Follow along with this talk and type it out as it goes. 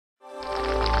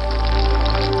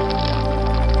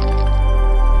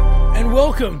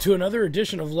Welcome to another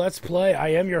edition of Let's Play. I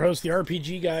am your host, the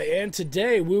RPG Guy, and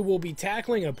today we will be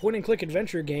tackling a point-and-click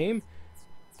adventure game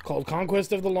called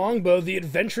Conquest of the Longbow, The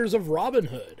Adventures of Robin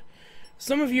Hood.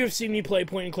 Some of you have seen me play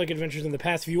point-and-click adventures in the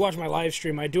past. If you watch my live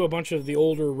stream, I do a bunch of the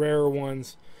older, rarer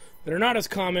ones that are not as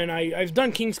common. I've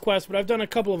done King's Quest, but I've done a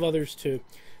couple of others too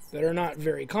that are not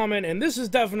very common, and this is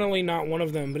definitely not one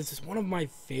of them, but it's just one of my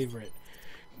favorite.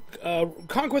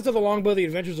 Conquest of the Longbow, The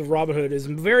Adventures of Robin Hood is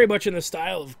very much in the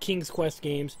style of King's Quest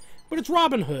games, but it's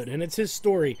Robin Hood, and it's his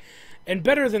story. And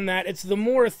better than that, it's the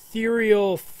more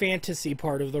ethereal fantasy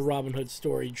part of the Robin Hood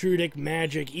story. Druidic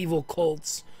magic, evil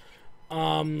cults,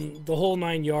 the whole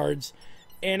 9 yards.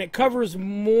 And it covers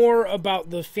more about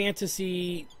the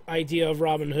fantasy idea of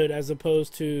Robin Hood as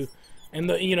opposed to, and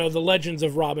the legends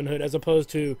of Robin Hood as opposed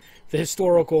to the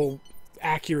historical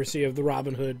accuracy of the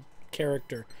Robin Hood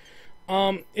character.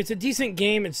 It's a decent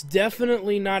game. It's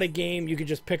definitely not a game you could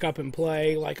just pick up and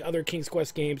play like other King's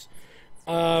Quest games,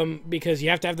 because you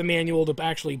have to have the manual to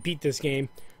actually beat this game,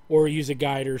 or use a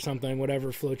guide or something,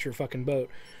 whatever floats your fucking boat.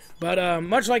 But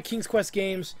much like King's Quest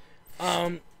games,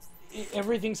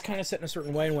 everything's kind of set in a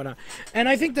certain way and whatnot. And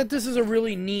I think that this is a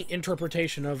really neat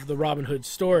interpretation of the Robin Hood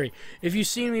story. If you've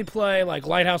seen me play like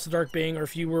Lighthouse of Dark Bing, or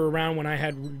if you were around when I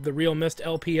had the real Myst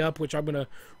LP up, which I'm going to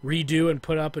redo and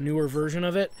put up a newer version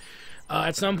of it,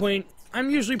 at some point, I'm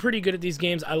usually pretty good at these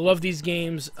games. I love these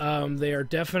games. They are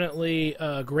definitely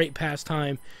a great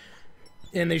pastime,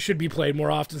 and they should be played more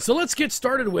often. So let's get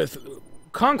started with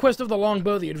Conquest of the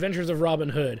Longbow, The Adventures of Robin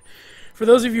Hood. For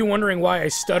those of you wondering why I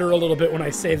stutter a little bit when I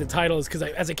say the title, is because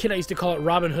as a kid I used to call it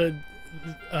Robin Hood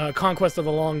Conquest of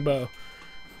the Longbow,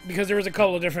 because there was a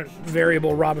couple of different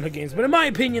variable Robin Hood games. But in my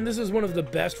opinion, this is one of the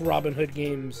best Robin Hood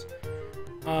games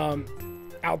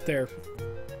out there.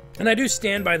 And I do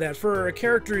stand by that. For a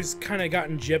character who's kind of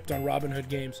gotten gypped on Robin Hood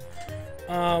games,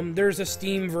 there's a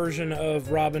Steam version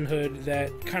of Robin Hood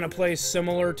that kind of plays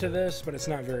similar to this, but it's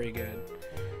not very good.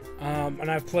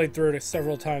 And I've played through it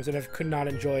several times, and I could not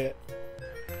enjoy it.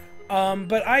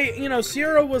 But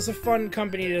Sierra was a fun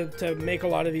company to make a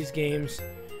lot of these games,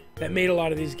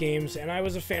 and I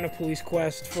was a fan of Police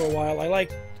Quest for a while. I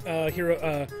like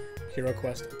Hero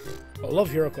Quest. I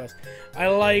love Hero Quest. I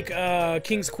like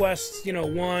King's Quest,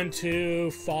 1,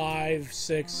 2, 5,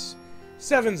 6.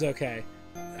 7's okay.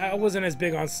 I wasn't as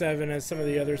big on 7 as some of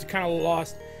the others. Kind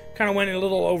of went a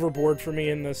little overboard for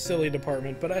me in the silly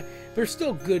department, but they're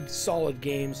still good, solid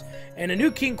games. And a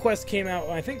new King Quest came out,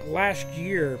 I think, last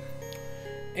year,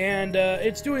 and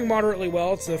it's doing moderately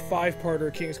well. It's a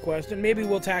 5-parter King's Quest, and maybe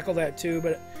we'll tackle that too,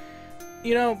 but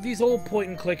these old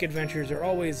point-and-click adventures are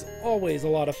always a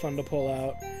lot of fun to pull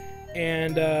out,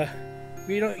 and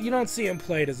you don't see them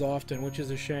played as often, which is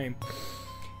a shame,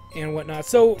 and whatnot.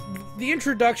 So the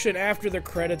introduction after the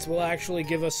credits will actually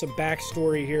give us some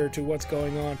backstory here to what's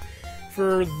going on.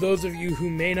 For those of you who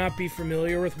may not be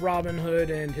familiar with Robin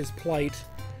Hood and his plight,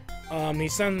 he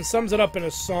sums it up in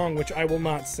a song which I will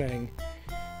not sing.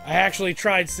 I actually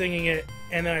tried singing it,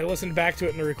 and then I listened back to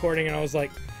it in the recording, and I was like,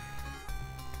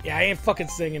 yeah, I ain't fucking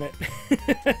singing it.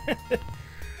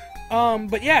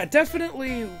 But yeah,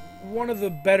 definitely one of the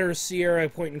better Sierra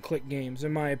point-and-click games,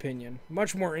 in my opinion.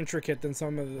 Much more intricate than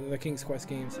some of the King's Quest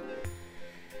games.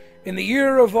 In the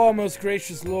year of our most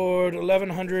gracious Lord,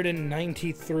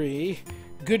 1193,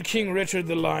 good King Richard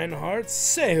the Lionheart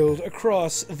sailed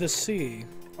across the sea.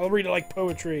 I'll read it like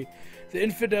poetry. The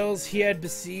infidels he had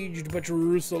besieged, but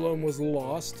Jerusalem was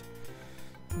lost.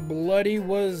 Bloody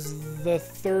was the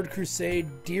Third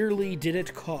Crusade, dearly did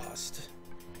it cost.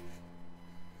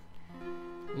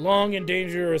 Long and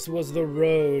dangerous was the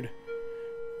road,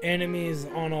 enemies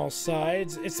on all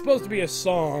sides. It's supposed to be a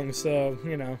song, so,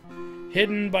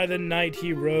 hidden by the night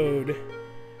he rode,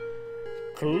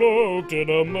 cloaked in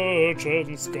a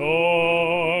merchant's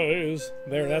skies.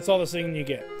 There, that's all the singing you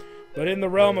get. But in the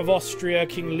realm of Austria,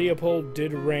 King Leopold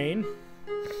did reign.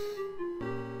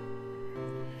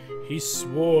 He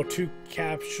swore to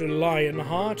capture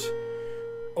Lionheart,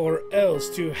 or else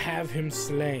to have him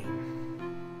slain.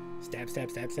 Stab, stab,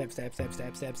 stab, stab, stab, stab,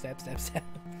 stab, stab, stab, stab, stab.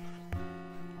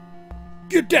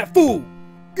 Get that fool!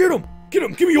 Get him! Get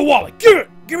him! Give me your wallet! Give it!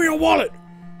 Give me your wallet!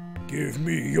 Give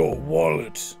me your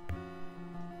wallet!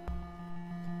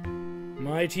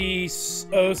 Mighty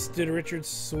oaths did Richard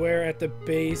swear at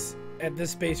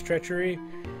this base treachery.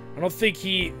 I don't think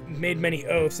he made many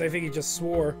oaths. I think he just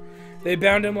swore. They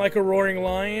bound him like a roaring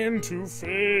lion to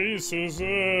face his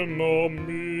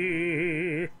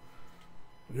enemy.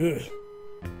 Ugh.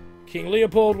 King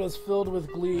Leopold was filled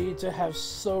with glee to have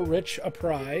so rich a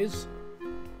prize.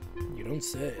 You don't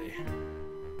say.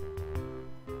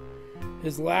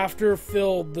 His laughter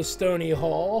filled the stony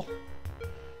hall.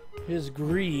 His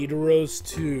greed rose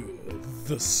to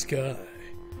the sky.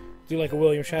 Do like a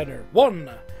William Shatner.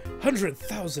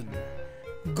 100,000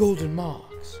 golden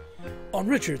marks on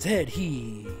Richard's head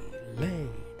he laid,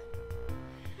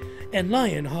 and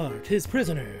Lionheart his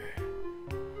prisoner,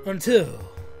 until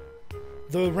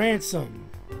the ransom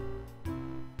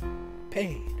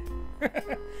paid.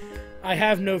 I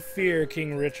have no fear,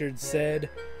 King Richard said.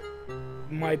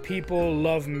 My people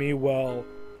love me well.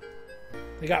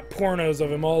 They got pornos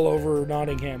of him all over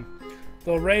Nottingham.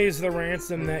 They'll raise the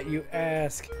ransom that you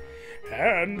ask,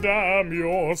 and damn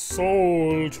your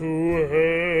soul to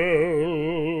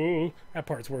hell. That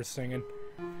part's worth singing.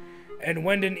 And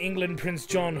when in England Prince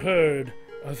John heard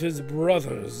of his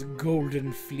brother's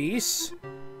golden fleece,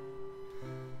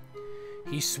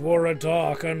 he swore a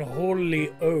dark,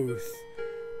 unholy oath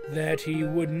that he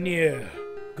would ne'er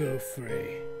go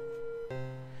free.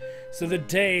 So the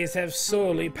days have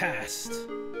sorely passed,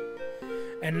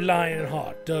 and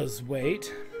Lionheart does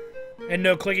wait. And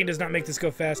no, clicking does not make this go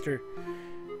faster,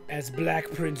 as Black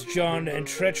Prince John and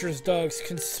treacherous dogs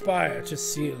conspire to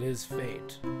seal his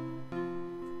fate.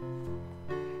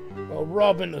 While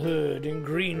Robin Hood in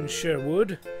green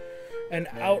Sherwood an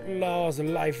outlaw's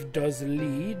life does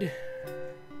lead,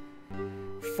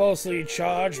 falsely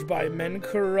charged by men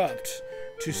corrupt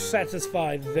to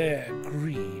satisfy their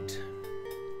greed.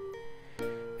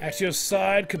 At your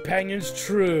side, companions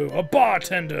true, a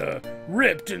bartender,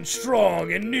 ripped and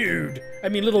strong and nude. I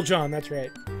mean, Little John, that's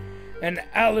right. And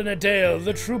Alan Adale,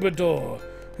 the troubadour,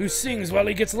 who sings while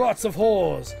he gets lots of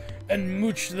whores, and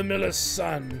Mooch the miller's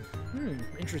son.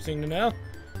 Interesting to know.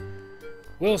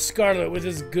 Will Scarlet with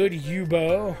his good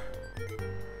yew-bow,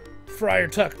 Friar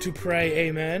Tuck to pray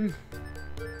amen,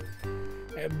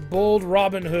 and bold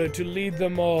Robin Hood to lead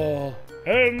them all.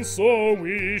 And so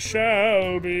we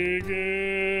shall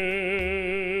begin.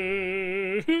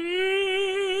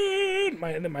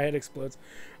 My head explodes.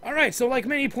 Alright, so like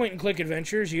many point-and-click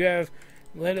adventures, you have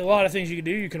a lot of things you can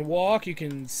do. You can walk, you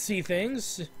can see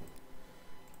things.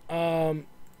 You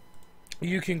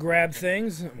can grab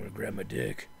things. I'm gonna grab my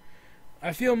dick.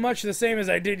 I feel much the same as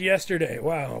I did yesterday.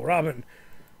 Wow, Robin,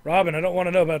 I don't want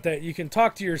to know about that. You can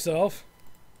talk to yourself.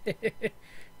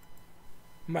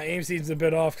 My aim seems a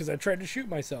bit off because I tried to shoot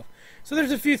myself. So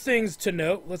there's a few things to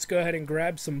note. Let's go ahead and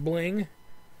grab some bling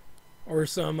or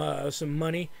some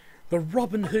money. The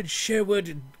Robin Hood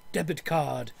Sherwood debit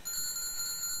card,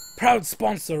 proud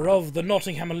sponsor of the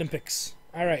Nottingham Olympics.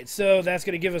 Alright, so that's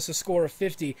going to give us a score of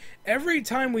 50. Every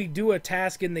time we do a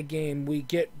task in the game, we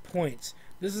get points.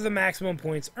 This is the maximum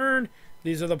points earned.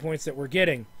 These are the points that we're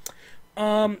getting.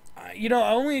 You know,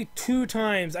 only 2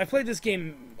 times, I played this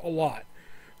game a lot,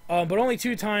 but only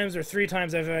 2 times or 3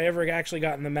 times have I ever actually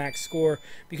gotten the max score,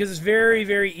 because it's very,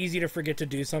 very easy to forget to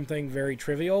do something very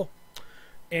trivial.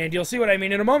 And you'll see what I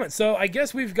mean in a moment. So I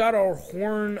guess we've got our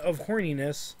horn of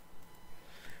horniness.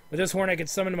 With this horn I can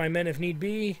summon my men if need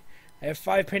be. I have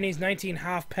 5 pennies, 19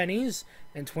 half pennies,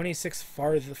 and 26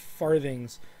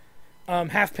 farthings.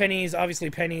 Half pennies, obviously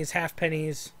pennies, half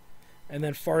pennies, and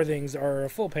then farthings are a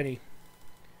full penny.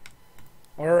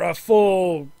 Or a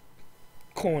full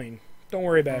coin. Don't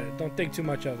worry about it. Don't think too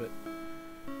much of it.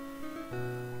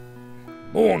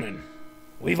 Morning.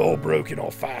 We've all broken our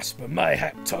fast, but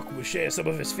mayhap Tuck will share some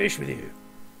of his fish with you.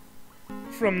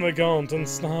 From the gaunt and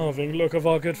starving look of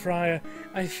our good friar,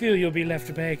 I fear you'll be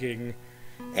left begging.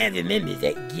 I remember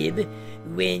that, Gib,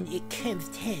 when it comes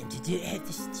time to have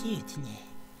the stew tonight.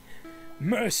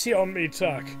 Mercy on me,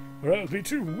 Tuck, or I'll be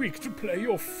too weak to play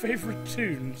your favorite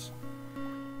tunes.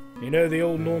 You know the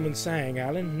old Norman saying,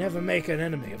 Alan, never make an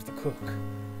enemy of the cook.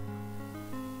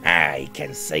 I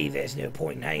can see there's no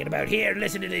point in hanging about here and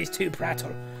listen to these 2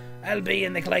 prattle. I'll be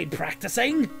in the glade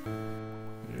practicing.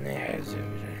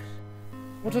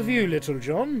 What of you, Little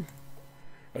John?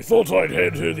 I thought I'd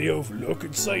head to the Overlook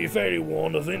and see if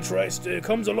anyone of interest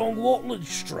comes along Watling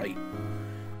Street.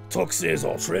 Tuck says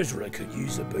our treasurer could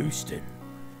use a boosting.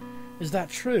 Is that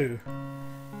true?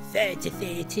 Sorry to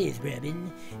say it is,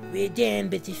 Robin. We're down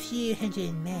but a few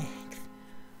hundred marks.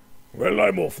 Well,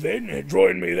 I'm off then.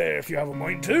 Join me there if you have a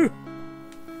mind to.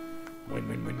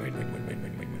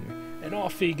 And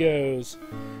off he goes.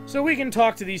 So we can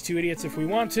talk to these 2 idiots if we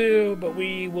want to, but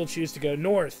we will choose to go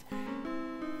north.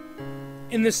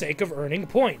 In the sake of earning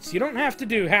points. You don't have to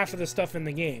do half of the stuff in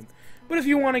the game. But if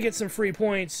you want to get some free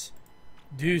points,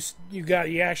 you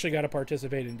actually got to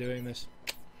participate in doing this.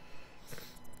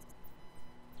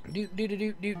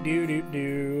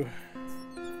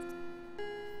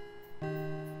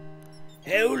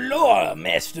 Oh, Lord,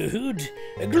 Master Hood,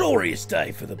 a glorious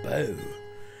day for the bow.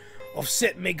 I've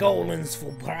set me goalings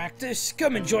for practice.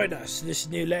 Come and join us. This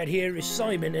new lad here is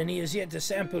Simon, and he has yet to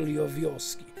sample of your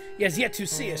he has yet to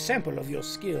see a sample of your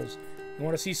skills. You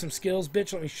want to see some skills,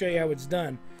 bitch? Let me show you how it's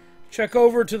done. Check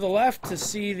over to the left to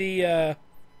see the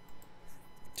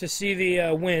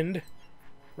wind.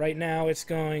 Right now, it's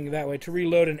going that way. To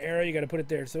reload an arrow, you got to put it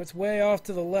there. So it's way off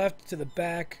to the left, to the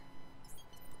back.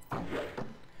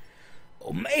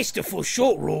 Oh, masterful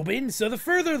shot, Robin. So the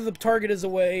further the target is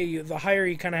away, the higher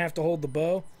you kind of have to hold the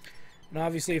bow. And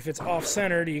obviously, if it's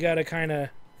off-centered, you got to kind of...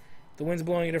 The wind's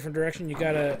blowing a different direction, you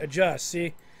got to adjust.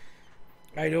 See?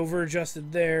 I'd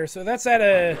over-adjusted there. So that's at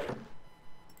a...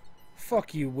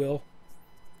 Fuck you, Will.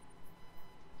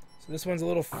 So this one's a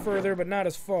little further, but not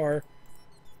as far.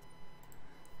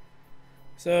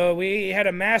 So we had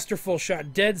a masterful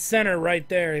shot. Dead center right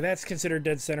there. That's considered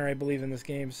dead center, I believe, in this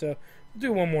game. So we'll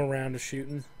do one more round of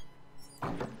shooting.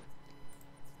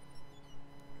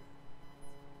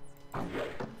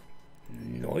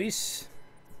 Nice.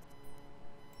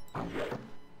 I'm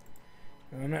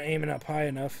not aiming up high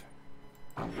enough.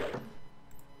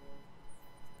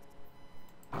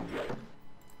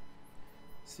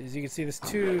 See, as you can see, this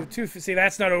see,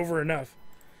 that's not over enough.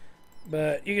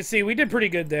 But you can see we did pretty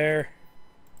good there.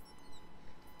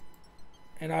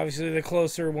 And obviously the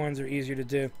closer ones are easier to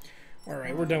do.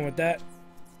 Alright, we're done with that.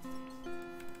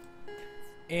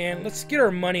 And let's get our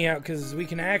money out because we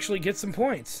can actually get some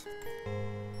points.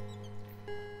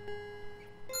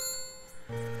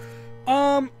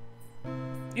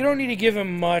 You don't need to give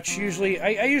him much. Usually,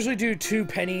 I usually do 2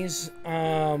 pennies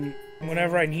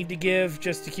whenever I need to give,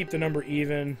 just to keep the number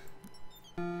even.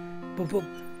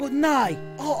 But nay,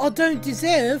 I don't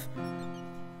deserve.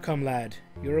 Come, lad.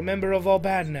 You're a member of our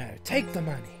band now. Take the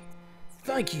money.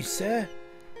 Thank you, sir.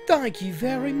 Thank you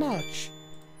very much.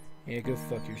 Yeah, go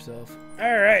fuck yourself.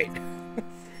 Alright.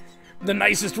 The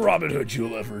nicest Robin Hood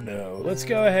you'll ever know. Let's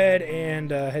go ahead and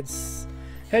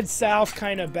head south,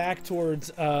 kind of back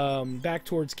towards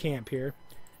camp here.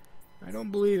 I don't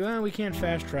believe... we can't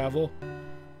fast travel.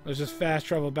 Let's just fast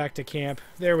travel back to camp.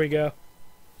 There we go.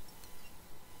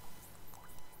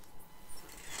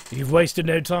 You've wasted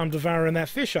no time devouring that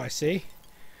fish, I see.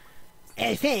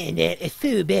 I find that a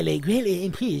full belly greatly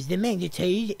improves the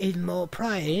magnitude of my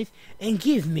prayers and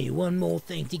give me one more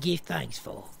thing to give thanks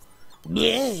for.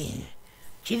 Yeah.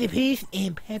 Chili proof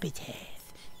and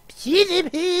peppertath. Chili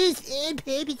proof and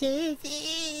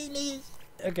peppertath.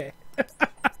 Okay.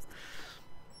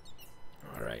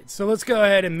 Alright, so let's go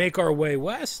ahead and make our way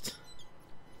west.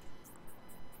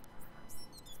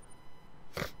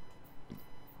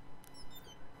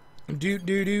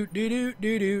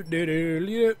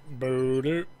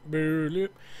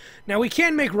 Now we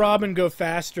can make Robin go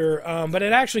faster, but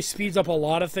it actually speeds up a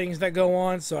lot of things that go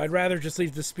on, so I'd rather just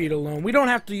leave the speed alone. We don't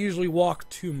have to usually walk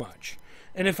too much.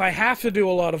 And if I have to do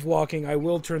a lot of walking, I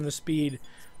will turn the speed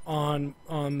on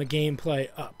the gameplay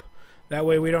up. That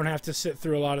way we don't have to sit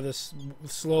through a lot of this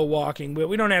slow walking, but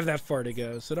we don't have that far to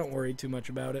go, so don't worry too much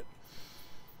about it.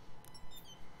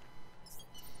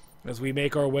 As we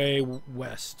make our way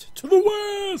west. To the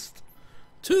west!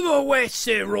 To the west,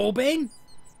 Sir Robin.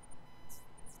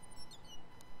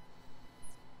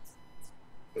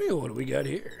 Yeah, what do we got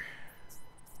here?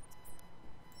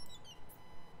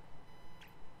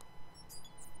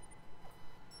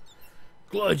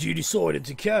 Glad you decided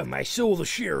to come. I saw the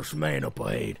sheriff's man up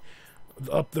ahead,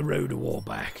 up the road a while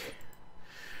back.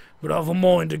 But I've a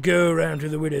mind to go around to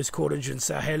the widow's cottage and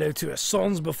say hello to her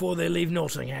sons before they leave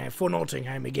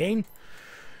Nottingham again.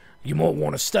 You might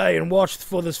want to stay and watch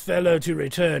for this fellow to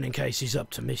return in case he's up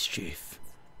to mischief.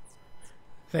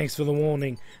 Thanks for the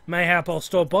warning. Mayhap I'll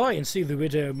stop by and see the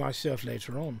widow myself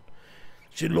later on.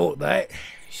 Should like that.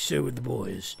 So would the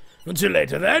boys. Until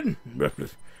later then.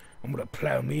 I'm gonna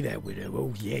plough me that widow.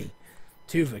 Oh yeah.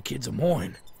 2 of her kids are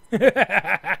mine.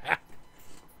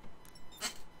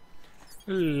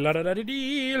 La da da dee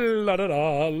dee, la da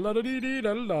da, la da dee dee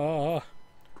da la.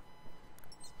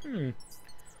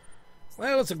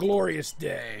 Well, it's a glorious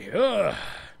day.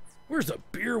 Where's a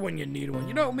beer when you need one?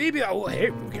 You know, maybe I will. Hey,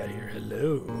 we got here.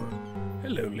 Hello,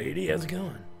 hello, lady. How's it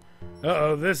going?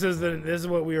 Uh-oh, this is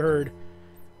what we heard.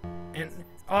 And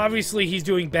obviously he's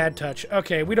doing bad touch.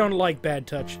 Okay, we don't like bad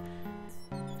touch.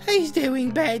 He's doing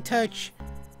bad touch.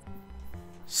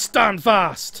 Stand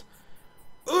fast.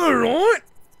 All right.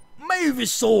 Move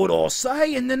aside, I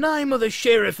say, in the name of the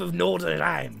Sheriff of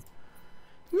Nottingham.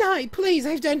 No, please,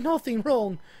 I've done nothing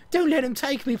wrong. Don't let him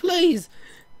take me, please.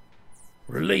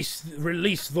 Release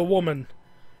the woman.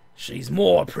 She's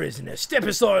my prisoner. Step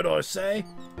aside, I say.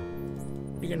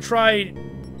 You can try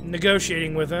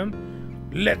negotiating with him.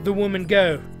 Let the woman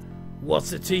go.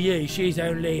 What's it to you? She's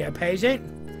only a peasant.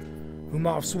 whom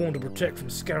I've sworn to protect from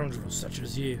scoundrels such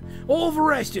as you. I've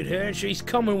arrested her and she's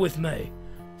coming with me.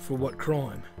 For what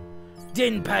crime?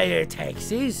 Didn't pay her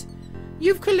taxes.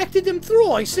 You've collected them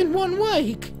thrice in 1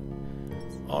 week.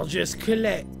 I'll just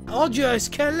collect. I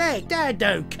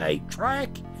don't keep track.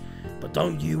 But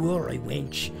don't you worry,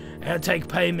 wench. I'll take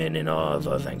payment in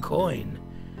other than coin.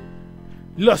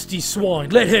 Lusty swine,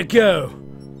 let her go.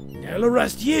 I'll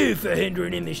arrest you for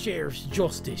hindering in the sheriff's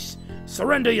justice.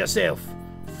 Surrender yourself.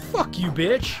 Fuck you,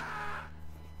 bitch.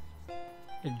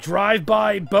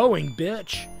 Drive-by Boeing,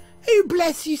 bitch. Oh,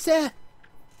 bless you, sir.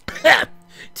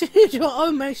 To your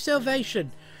own my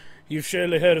salvation. You've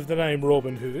surely heard of the name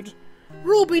Robin Hood.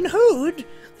 Robin Hood?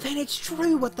 Then it's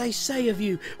true what they say of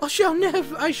you. I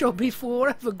shall be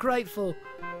forever grateful.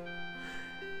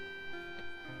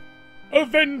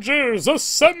 Avengers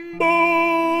assemble!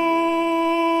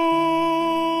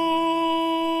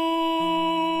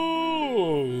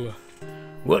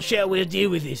 What shall we do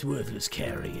with this worthless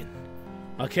carrion?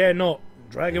 I care not.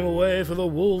 Drag him away for the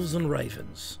wolves and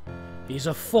ravens. He's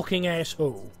a fucking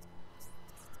asshole.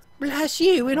 Bless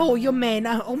you and all your men.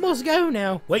 I must go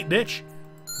now. Wait, bitch.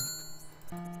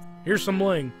 Here's some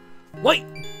bling. Wait!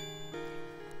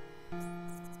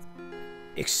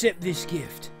 Accept this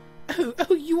gift.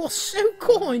 Oh, you are so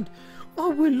kind. I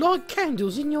will light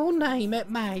candles in your name at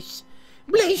Mass.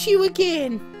 Bless you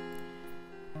again.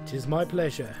 'Tis my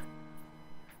pleasure.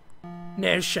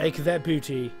 Now shake that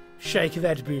booty. Shake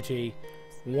that booty.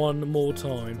 One more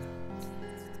time.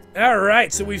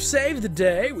 Alright, so we've saved the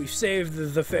day. We've saved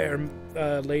the fair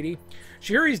lady.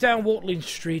 She hurries down Watling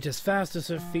Street as fast as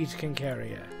her feet can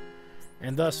carry her.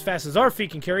 And thus fast as our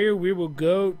feet can carry her, we will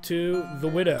go to the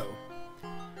widow.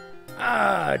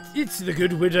 Ah, it's the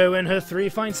good widow and her 3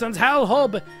 fine sons, Hal,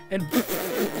 Hob, and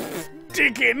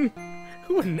Dickon.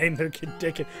 Who would name their kid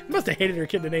Dickon? Must have hated her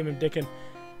kid to name him Dickon.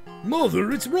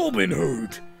 Mother, it's Robin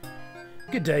Hood.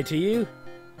 Good day to you.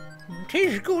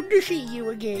 'Tis good to see you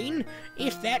again.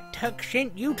 If that tuck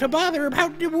sent you to bother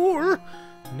about the war.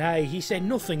 Nay, he said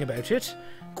nothing about it.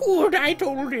 Good, I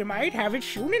told him I'd have it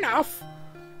soon enough.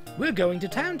 We're going to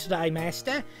town today,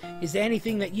 master. Is there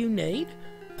anything that you need?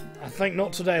 I think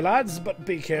not today, lads, but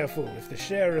be careful. If the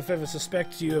sheriff ever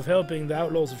suspects you of helping the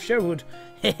outlaws of Sherwood,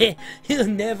 he'll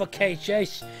never catch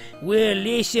us. We'll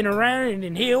listen around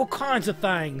and hear all kinds of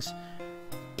things.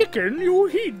 Dickon, you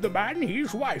heed the man.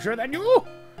 He's wiser than you.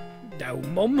 No,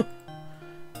 Mum.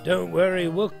 Don't worry,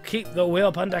 we'll keep the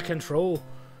whelp under control.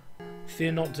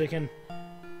 Fear not, Dickon.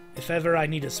 If ever I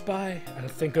need a spy, I'll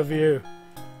think of you.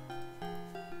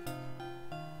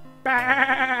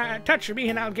 Bah! Touch me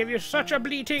and I'll give you such a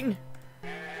bleating.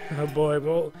 Oh boy,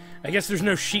 well, I guess there's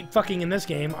no sheep fucking in this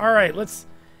game. Alright, let's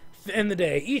end the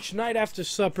day. Each night after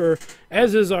supper,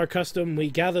 as is our custom,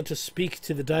 we gather to speak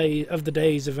to the day of the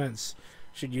day's events.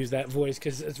 Should use that voice,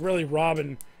 because it's really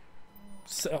Robin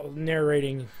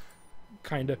narrating,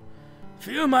 kinda.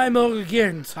 Fill my mug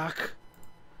again, Tuck.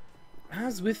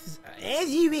 As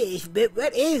you wish, but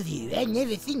what ails you? I've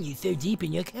never seen you so deep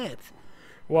in your cup.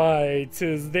 Why,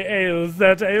 'tis the ales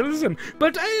that ails him,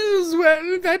 but ails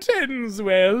well that ends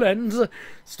well, and...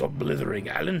 Stop blithering,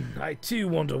 Alan. I too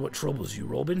wonder what troubles you,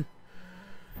 Robin.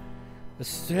 A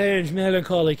strange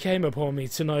melancholy came upon me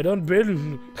tonight,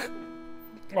 unbidden.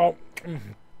 Oh.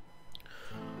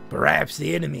 Perhaps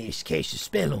the enemy has cast a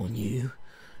spell on you.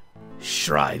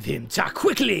 Shrive him, Tuck,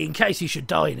 quickly, in case he should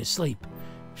die in his sleep.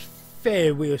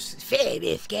 Fair will,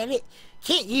 Scarlet.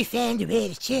 Can't you find a way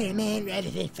to cheer a man rather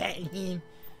than fighting him?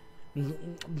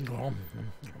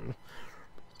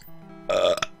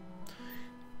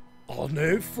 I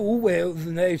know full well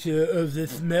the nature of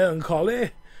this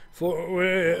melancholy, for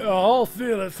we all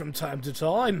feel it from time to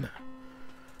time.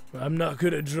 I'm not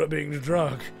good at being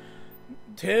drunk.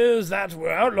 'Tis that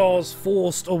we're outlaws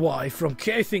forced away from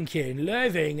kith and kin,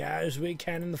 living as we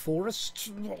can in the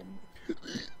forest,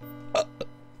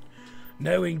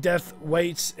 knowing death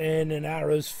waits in an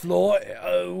arrow's flight,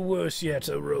 worse yet,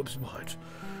 a rope's bite.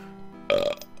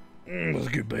 That's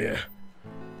good beer.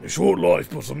 A short life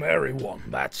but a merry one,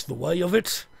 that's the way of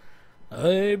it.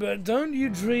 Aye, but don't you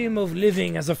dream of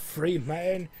living as a free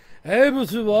man, able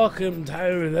to walk him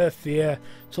down without fear,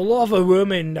 to love a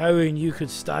woman knowing you could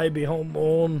stay behind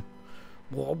on.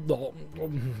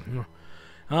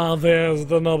 Ah, there's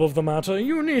the nub of the matter.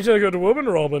 You need a good woman,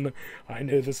 Robin. I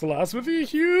know this lass with the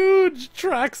huge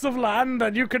tracts of land,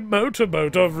 and you can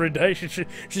motorboat every day.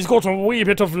 She's got a wee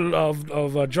bit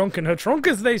of junk in her trunk,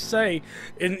 as they say,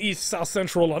 in East South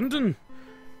Central London.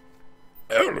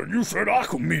 Ellen, you said I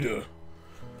could meet her.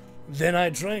 Then I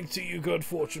drank to you good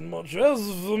fortune much as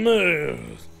for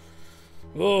me.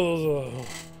 Oh,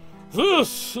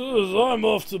 This is, I'm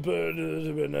off to bed.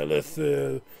 Now let's,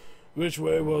 which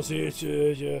way was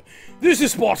it? This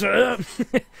is Sparta.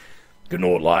 Good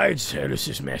night, lads. Let's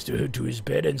just Master Hood to his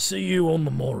bed and see you on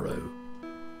the morrow.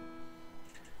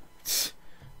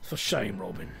 For shame,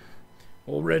 Robin.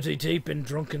 Already deep in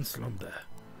drunken slumber.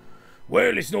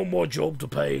 Well, it's not my job to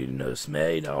pay,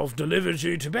 nursemaid. I've delivered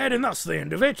you to bed and that's the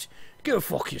end of it. Go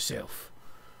fuck yourself.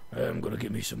 I'm gonna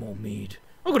get me some more mead.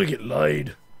 I'm gonna get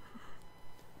laid.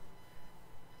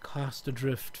 Cast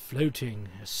adrift, floating,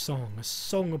 a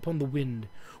song upon the wind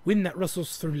that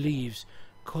rustles through leaves,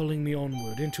 calling me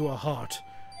onward into a heart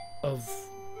of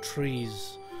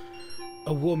trees.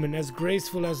 A woman as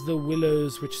graceful as the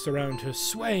willows which surround her,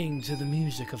 swaying to the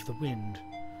music of the wind.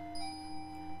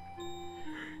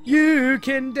 You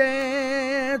can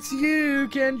dance, you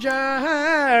can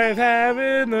jive,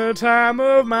 having the time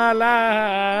of my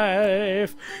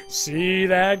life. See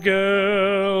that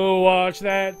girl, watch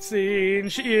that scene,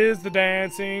 she is the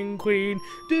dancing queen.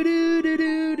 Do do do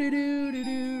do do do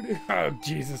do do. Oh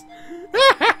Jesus!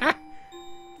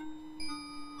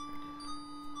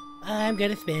 I'm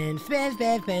gonna spin.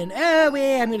 Oh,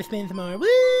 wait, I'm gonna spin some more.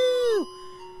 Woo!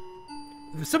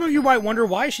 Some of you might wonder,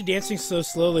 why is she dancing so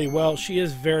slowly? Well, she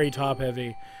is very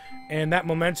top-heavy, and that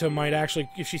momentum might actually,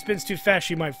 if she spins too fast,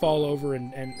 she might fall over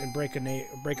and break her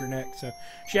neck, so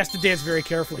she has to dance very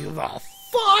carefully. Oh,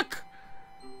 fuck!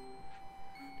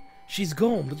 She's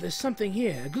gone, but there's something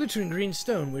here, a glittering green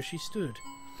stone where she stood.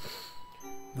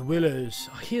 The willows,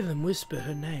 I hear them whisper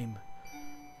her name.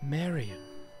 Marion.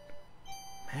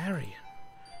 Marion.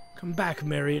 Come back,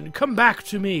 Marion, come back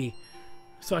to me,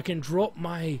 so I can drop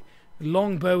my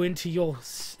longbow into your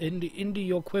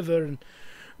quiver and...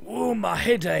 Oh, my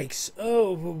head aches.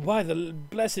 Oh, by the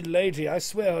blessed lady, I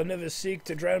swear I'll never seek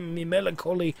to drown me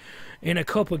melancholy in a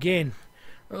cup again.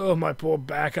 Oh, my poor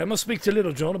back. I must speak to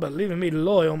Little John about leaving me to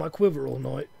lie on my quiver all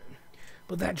night.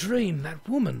 But that dream, that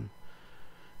woman...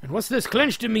 And what's this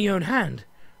clenched in me own hand?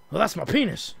 Well, that's my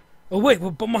penis. Oh, wait,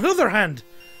 but my other hand...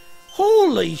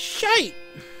 Holy shit!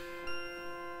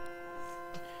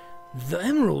 The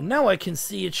emerald, now I can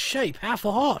see its shape, half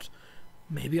a heart.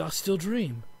 Maybe I still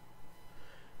dream.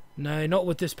 No, not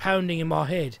with this pounding in my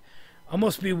head. I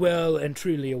must be well and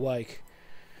truly awake.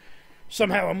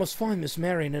 Somehow I must find Miss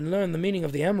Marion and learn the meaning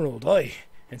of the emerald, aye,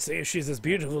 and see if she's as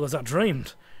beautiful as I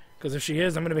dreamed. Because if she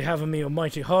is, I'm going to be having me a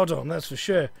mighty hard-on, that's for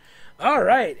sure.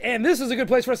 Alright, and this is a good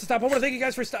place for us to stop. I want to thank you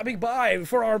guys for stopping by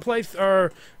for our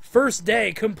first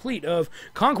day complete of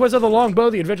Conquest of the Longbow,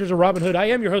 The Adventures of Robin Hood. I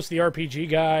am your host, the RPG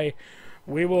Guy.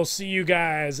 We will see you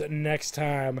guys next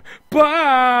time.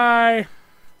 Bye!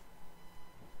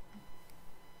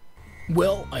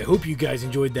 Well, I hope you guys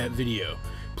enjoyed that video.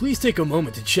 Please take a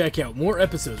moment to check out more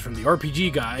episodes from the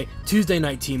RPG Guy, Tuesday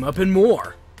Night Team Up, and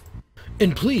more.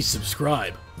 And please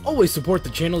subscribe. Always support the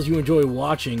channels you enjoy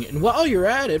watching, and while you're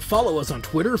at it, follow us on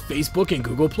Twitter, Facebook, and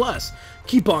Google+.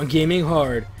 Keep on gaming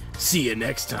hard. See you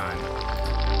next time.